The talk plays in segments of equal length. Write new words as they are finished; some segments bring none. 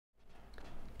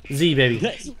Z, baby.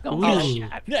 Nice. Ooh.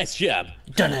 Nice job.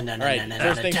 Alright,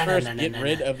 first things first, get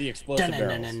rid of the explosive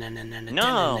barrels.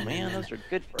 No, man, those are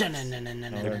good for us.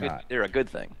 They're not. They're a good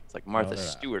thing. It's like Martha they're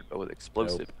not. Stewart, but with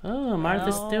explosive. Oh, Martha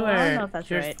No, Stewart. I don't know if that's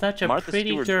You're right. such a Martha pretty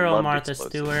Stewart girl, loved Martha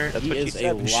explosives. Stewart. That's He what she is a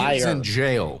said. She's in liar.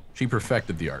 jail. She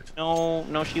perfected the art. No,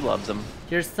 no, she loves them.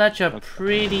 You're such a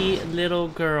pretty little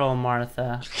girl,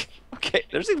 Martha. Okay,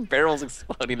 there's these barrels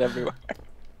exploding everywhere.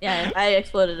 Yeah, I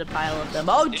exploded a pile of them.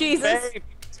 Oh, Jesus!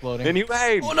 Exploding.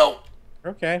 Inhumane! Oh no!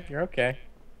 You're okay. You're okay.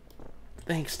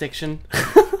 Thanks, Diction.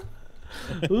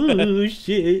 Ooh,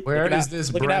 shit. Where is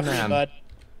this Look out for me, Brennan? bud.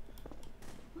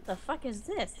 What the fuck is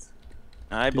this?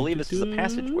 I believe this is a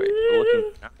passageway we're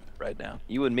looking for right now.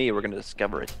 You and me, we're gonna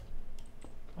discover it.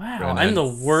 Wow, Brennan. I'm the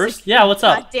worst. Yeah, what's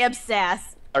up? Goddamn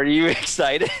sass. Are you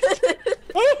excited?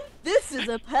 This is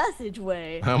a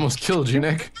passageway. I almost killed you,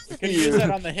 Nick. You can use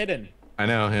that on the hidden. I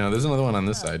know, yeah, there's another one on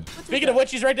this side. Speaking of which,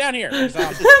 he's right down here. He's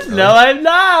on. No, I'm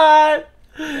not.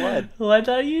 What? What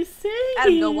are you saying?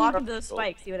 Adam, go walk into the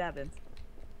spikes, see what happens.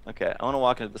 Okay, I want to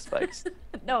walk into the spikes.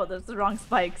 No, those are the wrong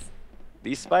spikes.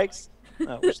 These spikes?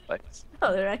 Oh, which spikes?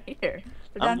 No, they're right here.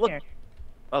 They're I'm down here.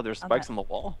 Oh, there's spikes on the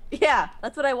wall? Yeah,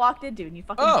 that's what I walked into, and you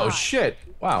fucking Oh, died. shit.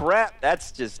 Wow. Crap,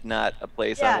 that's just not a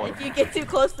place I Yeah, want if you get too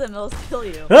close to them, they'll kill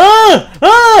you. Ah!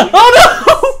 Ah!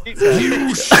 Oh no!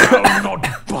 You shall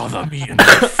not bother me in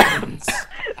defense.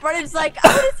 Brennan's like, I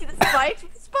want to see the spikes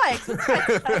with the spikes. With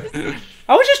the spikes.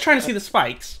 I was just trying to see the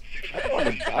spikes.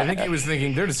 I think he was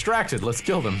thinking, they're distracted, let's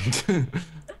kill them.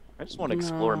 I just want to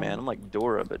explore, man. I'm like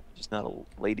Dora, but just not a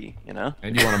lady, you know?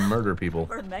 And you want to murder people.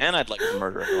 Or Mexican. And I'd like to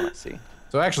murder everyone I see.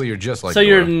 So actually, you're just like So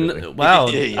you're Dora, really. wow.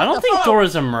 Yeah. I don't think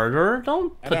Dora's a murderer.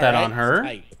 Don't I put know, that right? on her.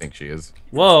 It's I think she is.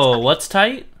 Whoa, what's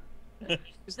tight?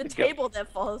 The table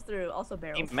that falls through, also Hey,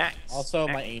 barrels. Max. tight. Also,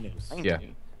 my anus. Yeah.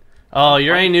 Oh,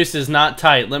 your anus is not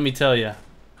tight. Let me tell you.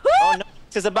 Oh no,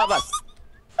 it's above us.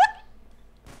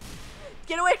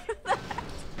 Get away from that.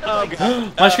 Oh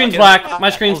god. My screen's black. My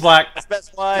screen's black.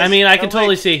 I mean, I can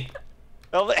totally see.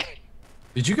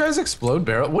 Did you guys explode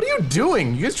barrel? What are you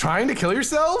doing? You guys trying to kill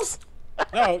yourselves?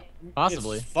 No,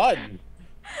 Possibly. It's fun.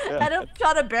 Adam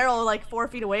shot a barrel like 4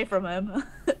 feet away from him.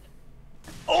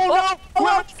 Oh no!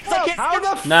 How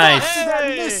the fuck Nice. did that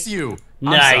miss you?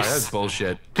 I'm Nice. sorry, that's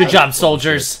bullshit. Good job,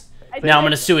 soldiers. Now I'm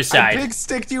gonna I suicide. pig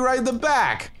sticked you right in the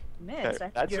back. Man,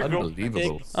 That's you're- Unbelievable.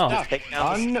 Big Oh. stuff. Take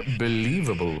down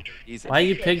Unbelievable. Easy. Why are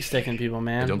you pig sticking people,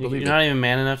 man? I don't believe You're it. not even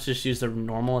man enough to just use the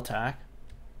normal attack.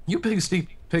 You pig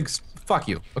stick pigs. Fuck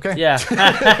you. Okay. Yeah.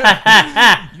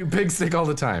 You pig stick all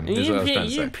the time. Is what I was trying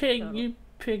to say. you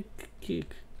pig.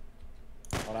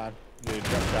 Hold on. Do a jump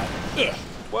shot.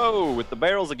 Whoa, with the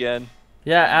barrels again.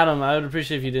 Yeah, Adam, I would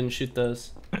appreciate if you didn't shoot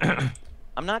those.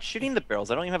 I'm not shooting the barrels.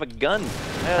 I don't even have a gun.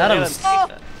 Adam,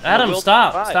 Adam, Will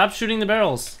stop! survive. Stop shooting the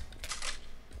barrels.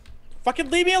 Fucking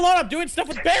leave me alone. I'm doing stuff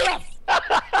with barrels.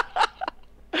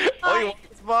 Oh, you want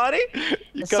this body?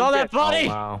 You I saw that body. Oh,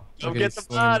 wow. Go Okay, get the he's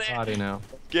slinging body. now.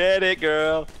 Get it,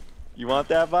 girl. You want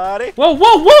that body? Whoa,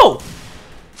 whoa, whoa!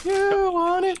 You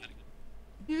want it?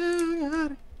 You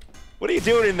got it. What are you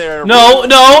doing in there? No,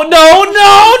 no, no,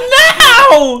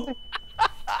 no, no!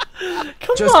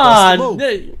 Come Just on! bust the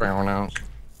Th- move. Brown out.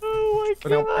 Oh my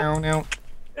Brown god. out.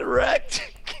 Get wrecked.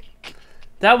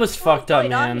 That was fucked up, What's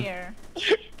going on man. here?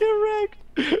 Get wrecked.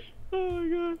 Oh my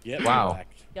god. Yep, Wow. back.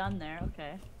 Gun there,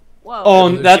 okay. Whoa. Oh,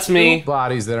 There's that's two me.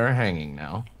 Bodies that are hanging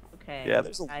now. Okay. Yeah,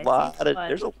 there's a I lot see of one.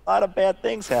 there's a lot of bad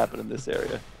things happening in this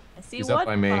area. I see He's up one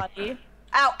by me. body.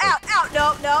 Ow, ow, ow!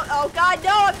 No, no! Oh God,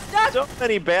 no! I'm stuck! So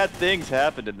many bad things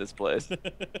happened in this place.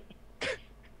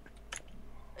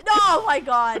 No! Oh my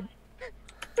God!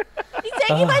 He's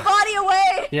taking my body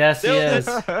away! Yes, he is.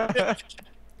 Still-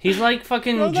 He's like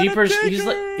fucking Don't let him Jeepers. take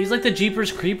He's like the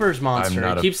Jeepers Creepers monster.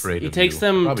 not He keeps afraid he of takes you.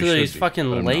 them Probably to should his be, fucking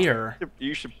but I'm not. lair.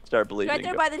 You should start believing. Right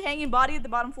there by the hanging body at the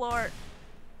bottom floor.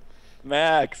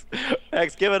 Max,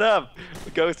 Max, give it up.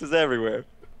 The ghost is everywhere.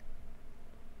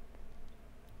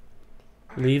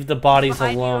 Leave the bodies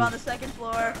Behind you alone. on the second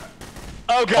floor.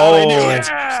 Oh god, I knew Oh. it.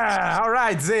 Yeah! All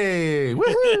right, Z.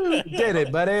 Woohoo! Did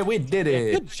it, buddy. We did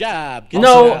it. Good job. Good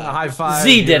No. job. High five.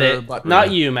 Z did your it, butt not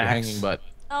ring. you, Your Max. Hanging butt.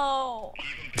 Oh.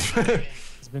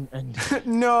 It's been ended.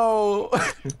 No.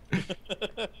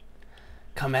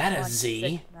 Come at Come us, on, Z.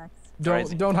 sick Max.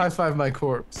 Don't high five my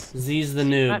corpse. Z's the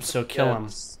noob, so kill him.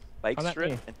 Spike Come at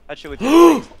strip me. and touch it with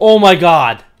your face. Oh my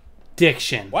God,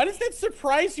 Diction. Why does that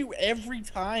surprise you every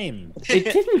time? It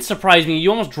didn't surprise me. You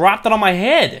almost dropped it on my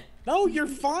head. No, you're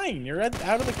fine. You're out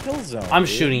of the kill zone. I'm dude.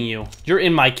 shooting you. You're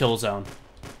in my kill zone.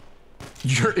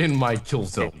 You're in my kill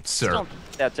zone, sir. Don't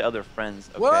do that to other friends,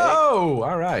 okay? Whoa!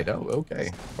 All right. Oh, okay.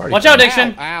 Party Watch time. out,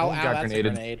 Diction. Ow, ow, Got that's grenaded. a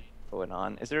grenade. going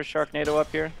on. Is there a Sharknado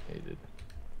up here? Hated.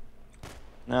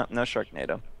 No, no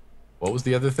Sharknado. What was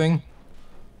the other thing?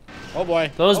 Oh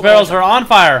boy. Those barrels are on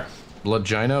fire. Blood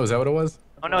Gino, is that what it was?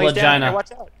 Oh no, he's down Bloodgina. here.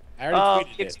 Watch out. I Oh, already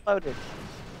he tweeted it. exploded.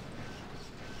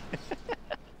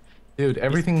 Dude,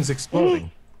 everything's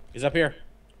exploding. He's up here.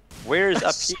 Where's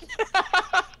up here?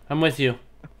 I'm with you.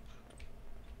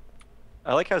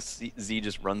 I like how Z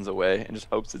just runs away and just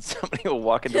hopes that somebody will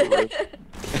walk into the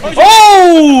room.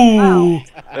 Oh!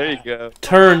 There you go.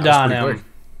 Turned That on was him.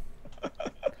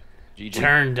 GG.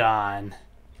 Turned on.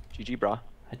 GG, brah.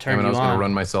 I Damn turned it, I you was gonna on.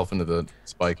 run myself into the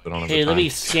spike, but I don't have Hey, the let time. me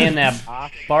scan that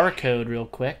barcode real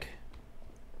quick.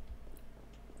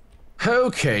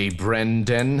 Okay,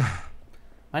 Brendan.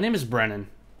 My name is Brennan,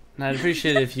 and I'd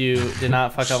appreciate it if you did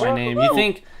not fuck up my name. You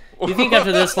think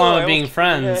after this long of being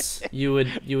friends, you would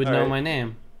know Alright. my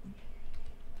name?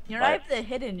 You're not even the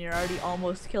hidden. You're already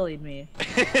almost killing me.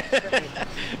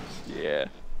 Yeah.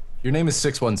 Your name is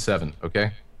 617,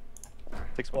 okay?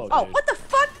 6-1. Oh, what the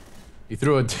fuck? He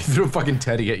threw a fucking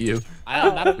teddy at you, I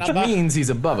am not a which number. means he's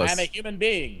above I us. am a human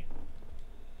being.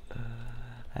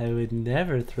 I would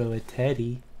never throw a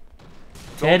teddy.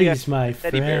 Goldie, Teddy's my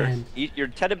Teddy bear. friend.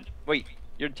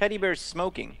 Your teddy bear's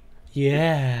smoking.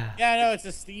 Yeah. Yeah, no, it's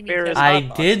a steamy. Bear is teddy. I hot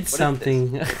box. What did is this?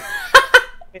 something.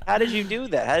 How did you do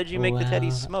that? How did you make the teddy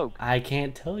Well, smoke? I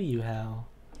can't tell you how.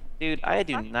 Dude, I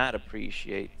do not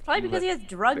appreciate. Probably you because he let has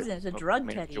drugs in it. It's a smoke drug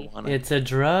teddy. marijuana. It's a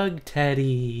drug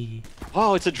teddy.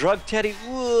 Oh, it's a drug teddy.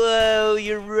 Whoa,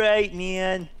 you're right,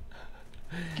 man.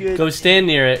 Good. Go stand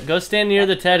near it. Go stand near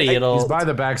the teddy. He's It'll. by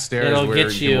the back stairs it'll where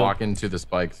get you you. can walk into the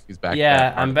spikes. He's back. Yeah,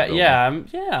 back part I'm of the back.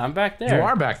 building. I'm back there. You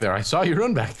are back there. I saw you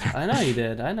run back there. I know you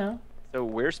did. I know. So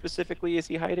where specifically is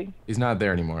he hiding? He's not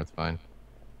there anymore. It's fine.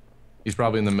 He's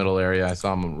probably in the middle area. I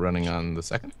saw him running on the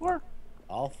second floor.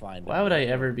 I'll find him. Why would I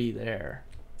ever be there?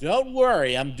 Don't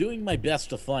worry, I'm doing my best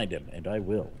to find him, and I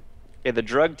will. Okay, the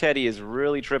drug teddy is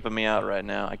really tripping me out right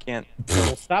now. I can't.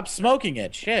 Well, stop smoking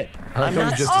it. Shit. I like how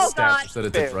not- he just Oh, established that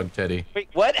it's a Fair. drug teddy. Wait,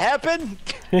 what happened?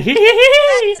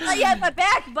 I thought you had my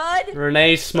back, bud.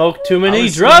 Renee smoked too I many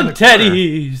was drug in the corner.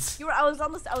 teddies. You were. I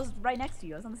was right next to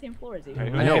you. I was on the same floor as you. I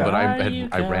know, but Where are you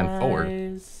I ran forward.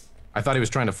 guys? I thought he was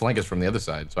trying to flank us from the other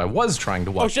side, so I was trying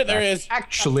to walk. Oh shit, there back. he is.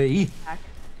 Actually,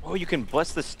 Oh, you can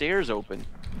bust the stairs open.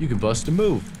 you can bust a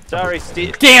move. Sorry,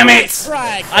 Steve. Damn it!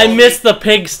 Right. I missed the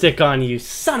pig stick on you,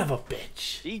 son of a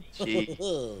bitch. GG.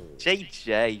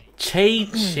 JJ.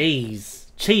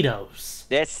 Cheese. Cheetos.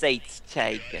 That seat's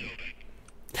taken.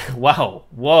 Wow.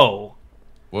 Whoa.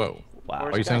 Whoa. Wow. Why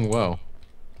are you saying whoa?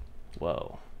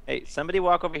 Whoa. Hey, somebody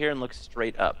walk over here and look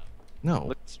straight up. No.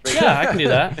 Look straight Yeah, up. I can do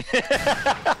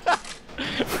that.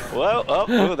 Whoa,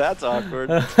 oh, that's awkward.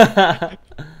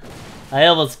 I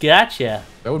almost got you.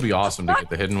 That would be awesome to get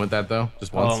the hidden with that though.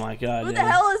 Just once. Oh my god. Who the yeah.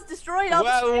 hell is destroying all the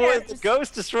Whoa, stairs? the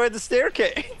ghost destroyed the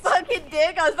staircase. Fucking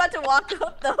dick! I was about to walk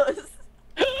up those.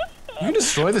 You can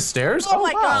destroy the stairs? Oh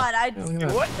my wow. god! I Yeah, look at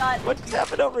that. What? got What just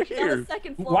happened over on here? the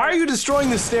second floor. Why are you destroying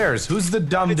the stairs? Who's the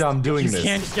dumb doing this?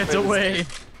 Can't get away.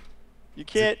 You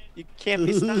can't be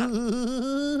stopped.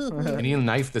 Can you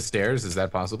knife the stairs? Is that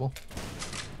possible?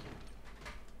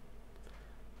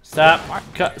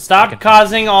 Stop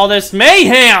causing all this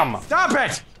mayhem! Stop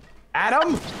it!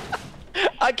 Adam!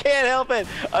 I can't help it.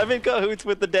 I'm in cahoots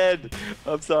with the dead.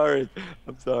 I'm sorry.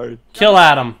 I'm sorry. Kill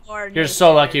Adam. Lord, You're Nick.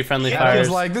 so lucky, friendly Adam's fires.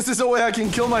 like, this is a way I can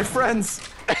kill my friends.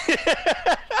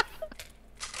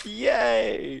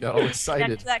 Yay. Got all Back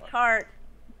excited. to that cart.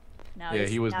 Now Yeah, he's-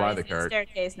 he was now by he's the in the cart.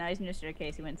 staircase. Now he's in the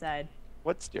staircase. He went inside.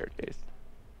 What staircase?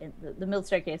 In the middle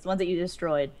staircase, the ones that you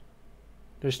destroyed.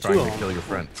 There's two Trying of to them. kill your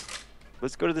friend.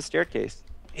 Let's go to the staircase.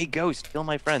 Hey, ghost, kill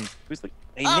my friend. Who's like?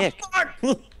 Hey, Nick.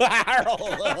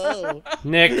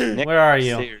 Nick, where are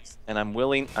you? Upstairs. And I'm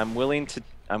willing to.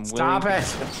 Stop it!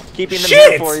 Keeping them Shit!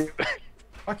 here for you.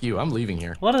 Fuck you, I'm leaving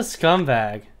here. What a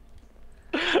scumbag.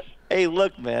 Hey,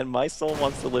 look, man. My soul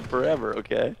wants to live forever.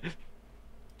 Okay.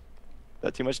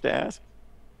 That too much to ask?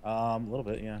 A little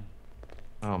bit, yeah.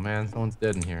 Oh man, someone's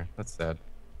dead in here. That's sad.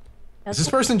 That's Is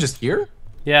this person just here?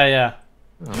 Yeah, yeah.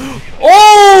 Oh.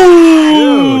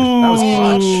 Oh! Dude, that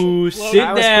was Sit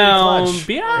That was pretty down, clutch.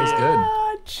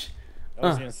 That bitch. I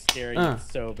was gonna scare you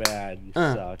so bad. You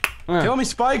suck. Kill me,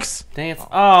 Spikes! Dance.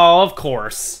 Oh, of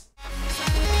course.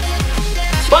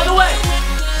 By the way,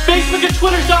 Facebook and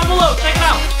Twitter's down below. Check it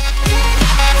out.